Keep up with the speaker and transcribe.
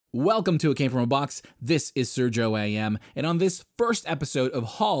Welcome to It Came From a Box. This is Sergio AM, and on this first episode of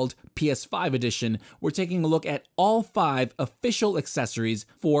HAULED PS5 edition, we're taking a look at all 5 official accessories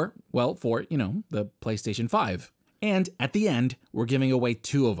for the PlayStation 5. And at the end, we're giving away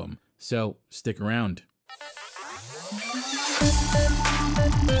 2 of them, so stick around.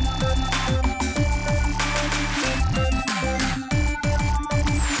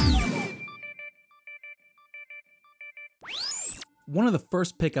 One of the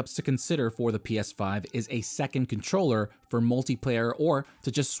first pickups to consider for the PS5 is a second controller for multiplayer or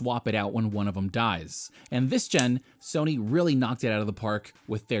to just swap it out when one of them dies. And this gen, Sony really knocked it out of the park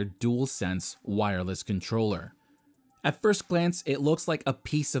with their DualSense wireless controller. At first glance, it looks like a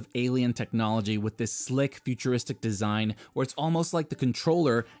piece of alien technology with this slick, futuristic design where it's almost like the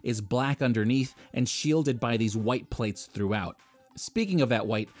controller is black underneath and shielded by these white plates throughout. Speaking of that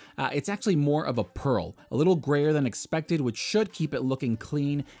white, it's actually more of a pearl, a little grayer than expected, which should keep it looking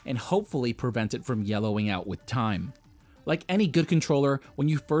clean and hopefully prevent it from yellowing out with time. Like any good controller, when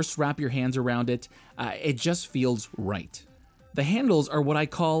you first wrap your hands around it, it just feels right. The handles are what I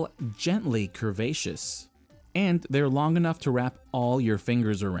call gently curvaceous, and they're long enough to wrap all your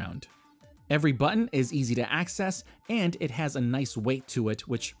fingers around. Every button is easy to access, and it has a nice weight to it,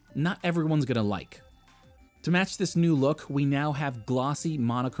 which not everyone's gonna like. To match this new look, we now have glossy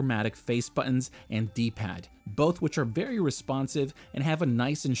monochromatic face buttons and D-pad, both which are very responsive and have a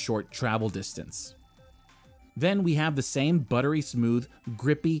nice and short travel distance. Then we have the same buttery smooth,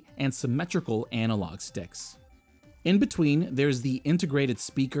 grippy, and symmetrical analog sticks. In between, there's the integrated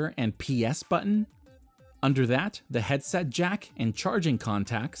speaker and PS button. Under that, the headset jack and charging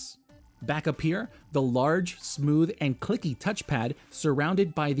contacts. Back up here, the large, smooth, and clicky touchpad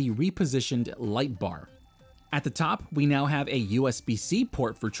surrounded by the repositioned light bar. At the top, we now have a USB-C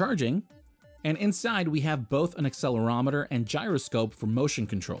port for charging, and inside we have both an accelerometer and gyroscope for motion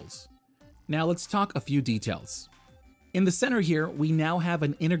controls. Now let's talk a few details. In the center here, we now have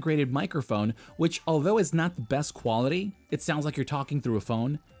an integrated microphone, which although it's not the best quality, it sounds like you're talking through a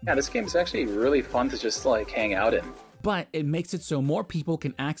phone. Yeah, this game is actually really fun to just hang out in. But it makes it so more people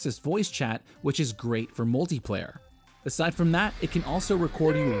can access voice chat, which is great for multiplayer. Aside from that, it can also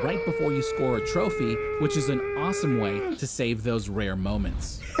record you right before you score a trophy, which is an awesome way to save those rare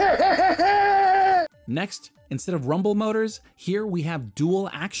moments. Next, instead of rumble motors, here we have dual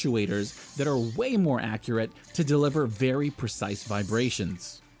actuators that are way more accurate to deliver very precise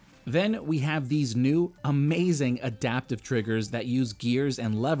vibrations. Then we have these new, amazing adaptive triggers that use gears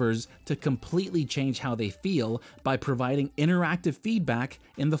and levers to completely change how they feel by providing interactive feedback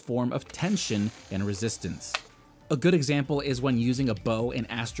in the form of tension and resistance. A good example is when using a bow in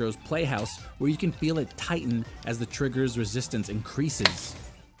Astro's Playhouse, where you can feel it tighten as the trigger's resistance increases.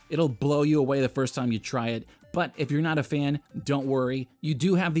 It'll blow you away the first time you try it, but if you're not a fan, don't worry, you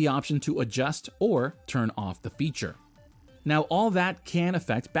do have the option to adjust or turn off the feature. Now all that can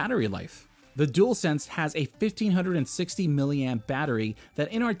affect battery life. The DualSense has a 1560 milliamp battery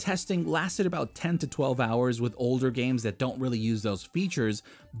that in our testing lasted about 10 to 12 hours with older games that don't really use those features,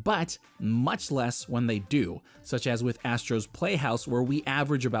 but much less when they do, such as with Astro's Playhouse where we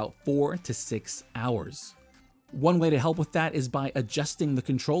average about 4 to 6 hours. One way to help with that is by adjusting the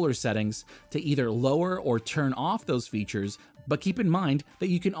controller settings to either lower or turn off those features, but keep in mind that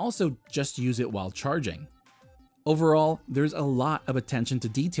you can also just use it while charging. Overall, there's a lot of attention to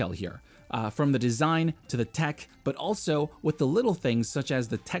detail here. From the design to the tech, but also with the little things such as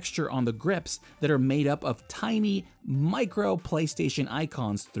the texture on the grips that are made up of tiny micro PlayStation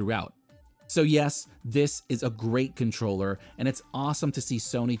icons throughout. So yes, this is a great controller, and it's awesome to see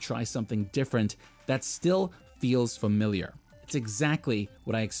Sony try something different that still feels familiar. It's exactly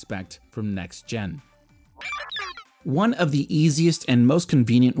what I expect from next gen. One of the easiest and most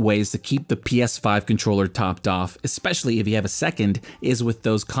convenient ways to keep the PS5 controller topped off, especially if you have a second, is with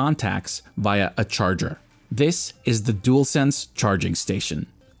those contacts via a charger. This is the DualSense charging station.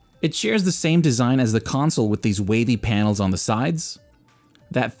 It shares the same design as the console with these wavy panels on the sides,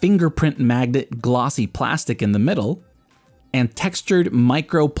 that fingerprint magnet glossy plastic in the middle, and textured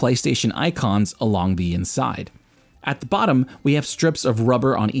micro PlayStation icons along the inside. At the bottom, we have strips of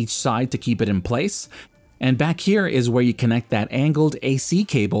rubber on each side to keep it in place, and back here is where you connect that angled AC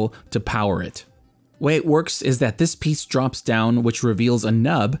cable to power it. The way it works is that this piece drops down, which reveals a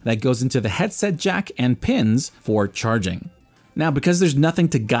nub that goes into the headset jack and pins for charging. Now, because there's nothing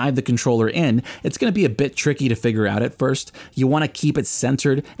to guide the controller in, it's going to be a bit tricky to figure out at first. You want to keep it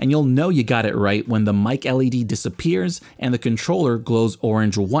centered, and you'll know you got it right when the mic LED disappears and the controller glows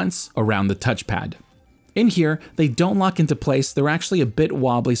orange once around the touchpad. In here, they don't lock into place, they're actually a bit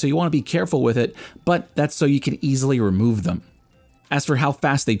wobbly, so you want to be careful with it, but that's so you can easily remove them. As for how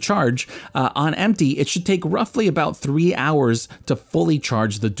fast they charge, on empty, it should take roughly about 3 hours to fully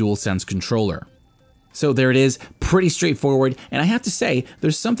charge the DualSense controller. So there it is, pretty straightforward, and I have to say,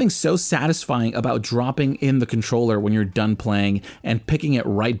 there's something so satisfying about dropping in the controller when you're done playing and picking it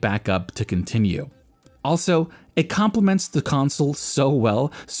right back up to continue. Also, it complements the console so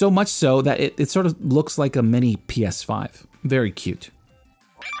well, so much so that it sort of looks like a mini PS5. Very cute.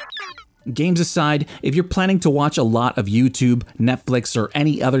 Games aside, if you're planning to watch a lot of YouTube, Netflix, or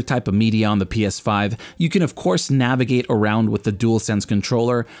any other type of media on the PS5, you can of course navigate around with the DualSense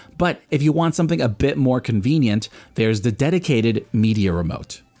controller, but if you want something a bit more convenient, there's the dedicated media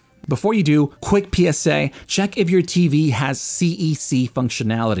remote. Before you do, quick PSA, check if your TV has CEC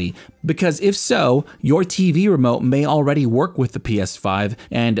functionality, because if so, your TV remote may already work with the PS5,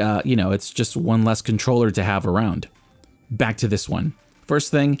 and it's just one less controller to have around. Back to this one.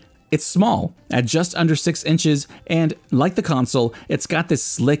 First thing, it's small, at just under 6 inches, and like the console, it's got this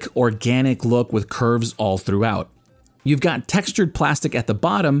slick, organic look with curves all throughout. You've got textured plastic at the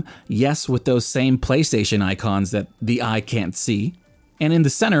bottom, yes, with those same PlayStation icons that the eye can't see. And in the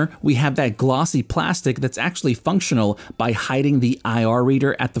center, we have that glossy plastic that's actually functional by hiding the IR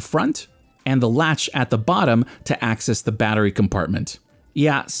reader at the front and the latch at the bottom to access the battery compartment.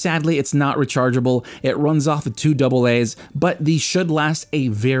 Yeah, sadly, it's not rechargeable. It runs off of 2 AA's, but these should last a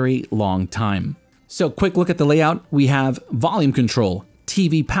very long time. So quick look at the layout. We have volume control,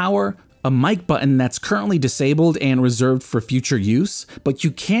 TV power, a mic button that's currently disabled and reserved for future use, but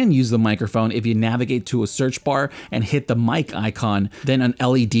you can use the microphone if you navigate to a search bar and hit the mic icon, then an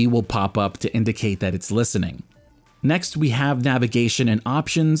LED will pop up to indicate that it's listening. Next, we have navigation and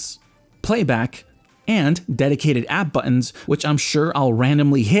options, playback, and dedicated app buttons, which I'm sure I'll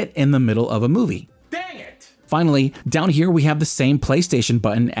randomly hit in the middle of a movie. Dang it! Finally, down here we have the same PlayStation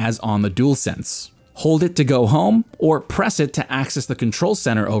button as on the DualSense. Hold it to go home, or press it to access the control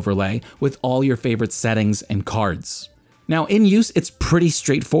center overlay with all your favorite settings and cards. Now in use, it's pretty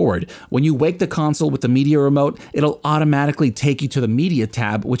straightforward. When you wake the console with the media remote, it'll automatically take you to the media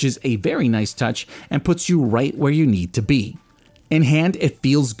tab, which is a very nice touch and puts you right where you need to be. In hand, it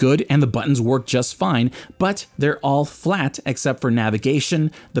feels good and the buttons work just fine, but they're all flat except for navigation,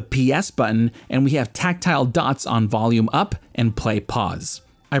 the PS button, and we have tactile dots on volume up and play pause.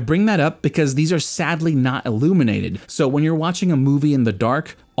 I bring that up because these are sadly not illuminated, so when you're watching a movie in the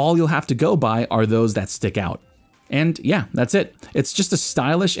dark, all you'll have to go by are those that stick out. And yeah, that's it. It's just a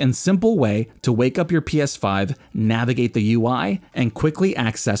stylish and simple way to wake up your PS5, navigate the UI, and quickly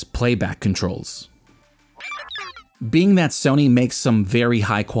access playback controls. Being that Sony makes some very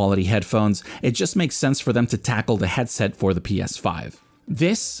high quality headphones, it just makes sense for them to tackle the headset for the PS5.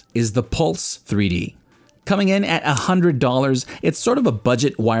 This is the Pulse 3D. Coming in at $100, it's sort of a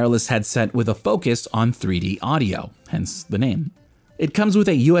budget wireless headset with a focus on 3D audio, hence the name. It comes with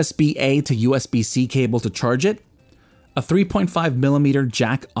a USB-A to USB-C cable to charge it, a 3.5mm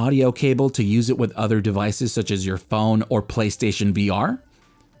jack audio cable to use it with other devices such as your phone or PlayStation VR,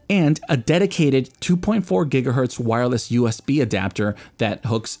 and a dedicated 2.4 GHz wireless USB adapter that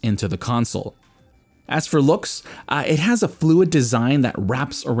hooks into the console. As for looks, it has a fluid design that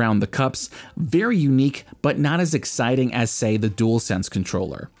wraps around the cups, very unique but not as exciting as, say, the DualSense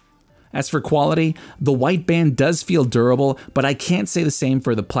controller. As for quality, the white band does feel durable, but I can't say the same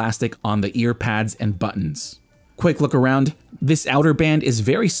for the plastic on the ear pads and buttons. Quick look around, this outer band is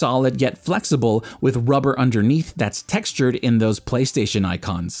very solid yet flexible with rubber underneath that's textured in those PlayStation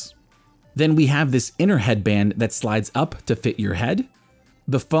icons. Then we have this inner headband that slides up to fit your head.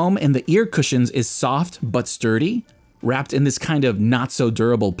 The foam in the ear cushions is soft but sturdy, wrapped in this kind of not so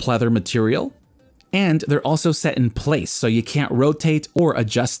durable pleather material. And they're also set in place so you can't rotate or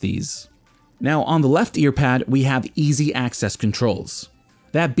adjust these. Now on the left ear pad, we have easy access controls.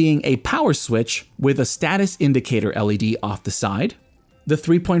 That being a power switch with a status indicator LED off the side, the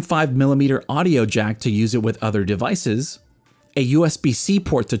 3.5mm audio jack to use it with other devices, a USB-C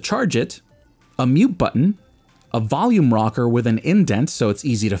port to charge it, a mute button, a volume rocker with an indent so it's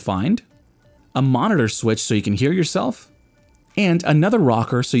easy to find, a monitor switch so you can hear yourself, and another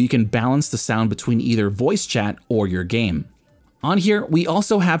rocker so you can balance the sound between either voice chat or your game. On here, we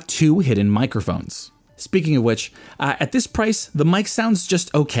also have 2 hidden microphones. Speaking of which, at this price, the mic sounds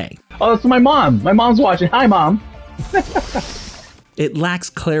just okay. Oh, it's my mom. My mom's watching. Hi, Mom. It lacks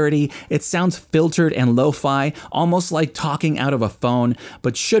clarity, it sounds filtered and lo-fi, almost like talking out of a phone,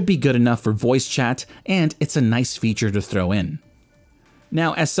 but should be good enough for voice chat, and it's a nice feature to throw in.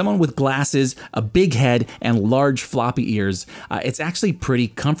 Now, as someone with glasses, a big head, and large floppy ears, it's actually pretty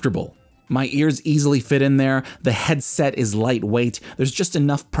comfortable. My ears easily fit in there, the headset is lightweight, there's just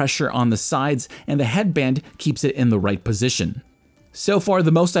enough pressure on the sides, and the headband keeps it in the right position. So far,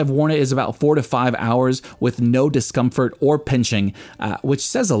 the most I've worn it is about 4 to 5 hours with no discomfort or pinching, which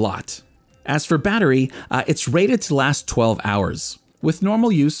says a lot. As for battery, it's rated to last 12 hours. With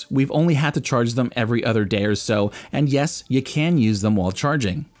normal use, we've only had to charge them every other day or so, and yes, you can use them while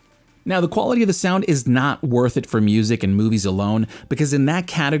charging. Now, the quality of the sound is not worth it for music and movies alone, because in that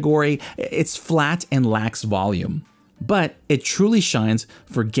category, it's flat and lacks volume. But it truly shines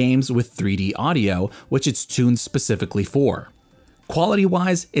for games with 3D audio, which it's tuned specifically for.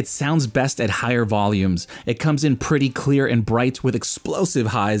 Quality-wise, it sounds best at higher volumes. It comes in pretty clear and bright with explosive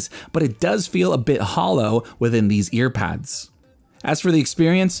highs, but it does feel a bit hollow within these earpads. As for the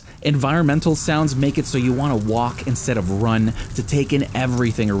experience, environmental sounds make it so you want to walk instead of run to take in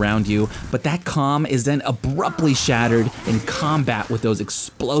everything around you, but that calm is then abruptly shattered in combat with those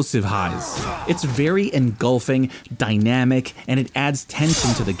explosive highs. It's very engulfing, dynamic, and it adds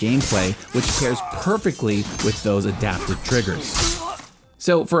tension to the gameplay, which pairs perfectly with those adaptive triggers.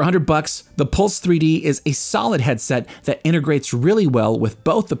 So for $100, the Pulse 3D is a solid headset that integrates really well with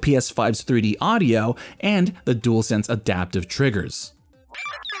both the PS5's 3D audio and the DualSense adaptive triggers.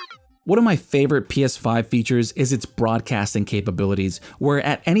 One of my favorite PS5 features is its broadcasting capabilities, where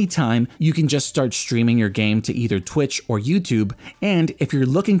at any time you can just start streaming your game to either Twitch or YouTube, and if you're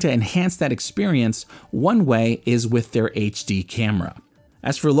looking to enhance that experience, one way is with their HD camera.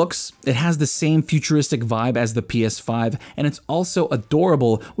 As for looks, it has the same futuristic vibe as the PS5, and it's also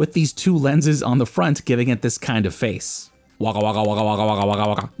adorable with these two lenses on the front giving it this kind of face. Waka waka waka waka waka waka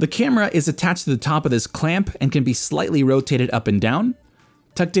waka. The camera is attached to the top of this clamp and can be slightly rotated up and down.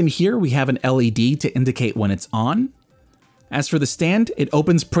 Tucked in here, we have an LED to indicate when it's on. As for the stand, it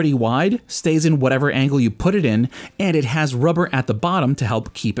opens pretty wide, stays in whatever angle you put it in, and it has rubber at the bottom to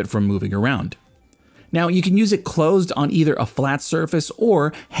help keep it from moving around. Now, you can use it closed on either a flat surface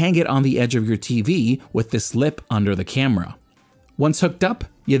or hang it on the edge of your TV with this lip under the camera. Once hooked up,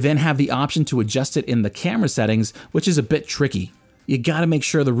 you then have the option to adjust it in the camera settings, which is a bit tricky. You gotta make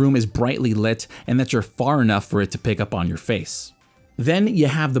sure the room is brightly lit and that you're far enough for it to pick up on your face. Then you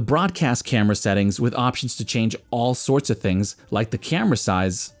have the broadcast camera settings with options to change all sorts of things like the camera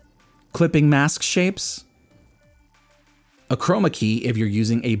size, clipping mask shapes, a chroma key if you're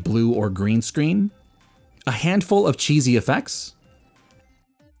using a blue or green screen, a handful of cheesy effects,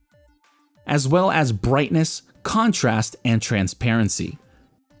 as well as brightness, contrast, and transparency.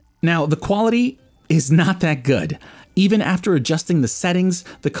 Now, the quality is not that good. Even after adjusting the settings,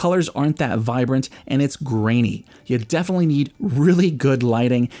 the colors aren't that vibrant and it's grainy. You definitely need really good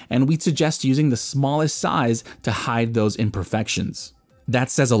lighting, and we'd suggest using the smallest size to hide those imperfections.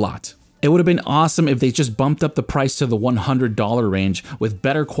 That says a lot. It would have been awesome if they just bumped up the price to the $100 range with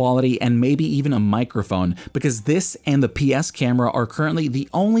better quality and maybe even a microphone, because this and the PS camera are currently the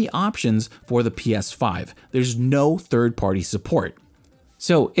only options for the PS5. There's no third-party support.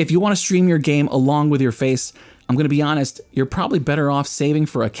 So if you want to stream your game along with your face, I'm going to be honest, you're probably better off saving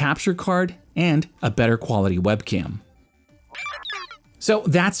for a capture card and a better quality webcam. So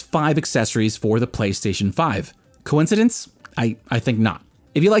that's 5 accessories for the PlayStation 5. Coincidence? I think not.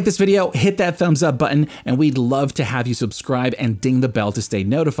 If you like this video, hit that thumbs up button, and we'd love to have you subscribe and ding the bell to stay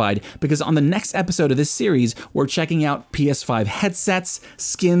notified, because on the next episode of this series, we're checking out PS5 headsets,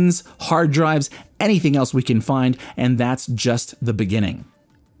 skins, hard drives, anything else we can find, and that's just the beginning.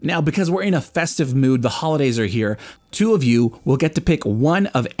 Now, because we're in a festive mood, the holidays are here, 2 of you will get to pick one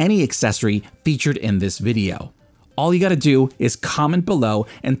of any accessory featured in this video. All you gotta do is comment below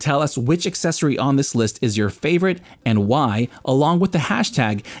and tell us which accessory on this list is your favorite and why, along with the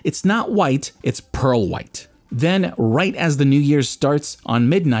hashtag, it's not white, it's pearl white. Then, right as the new year starts, on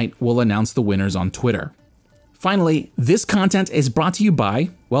midnight, we'll announce the winners on Twitter. Finally, this content is brought to you by,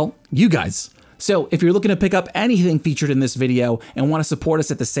 well, you guys. So if you're looking to pick up anything featured in this video and want to support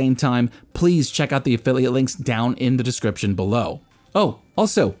us at the same time, please check out the affiliate links down in the description below. Oh,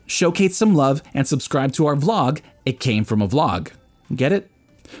 also, showcase some love and subscribe to our vlog, It Came From a Vlog. Get it?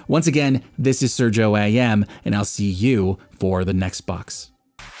 Once again, this is Sergio AM, and I'll see you for the next box.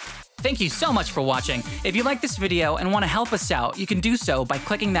 Thank you so much for watching. If you like this video and want to help us out, you can do so by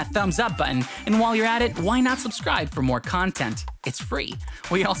clicking that thumbs up button, and while you're at it, why not subscribe for more content? It's free.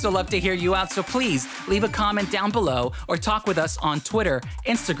 We also love to hear you out, so please leave a comment down below or talk with us on Twitter,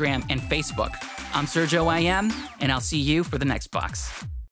 Instagram, and Facebook. I'm Sergio IM, and I'll see you for the next box.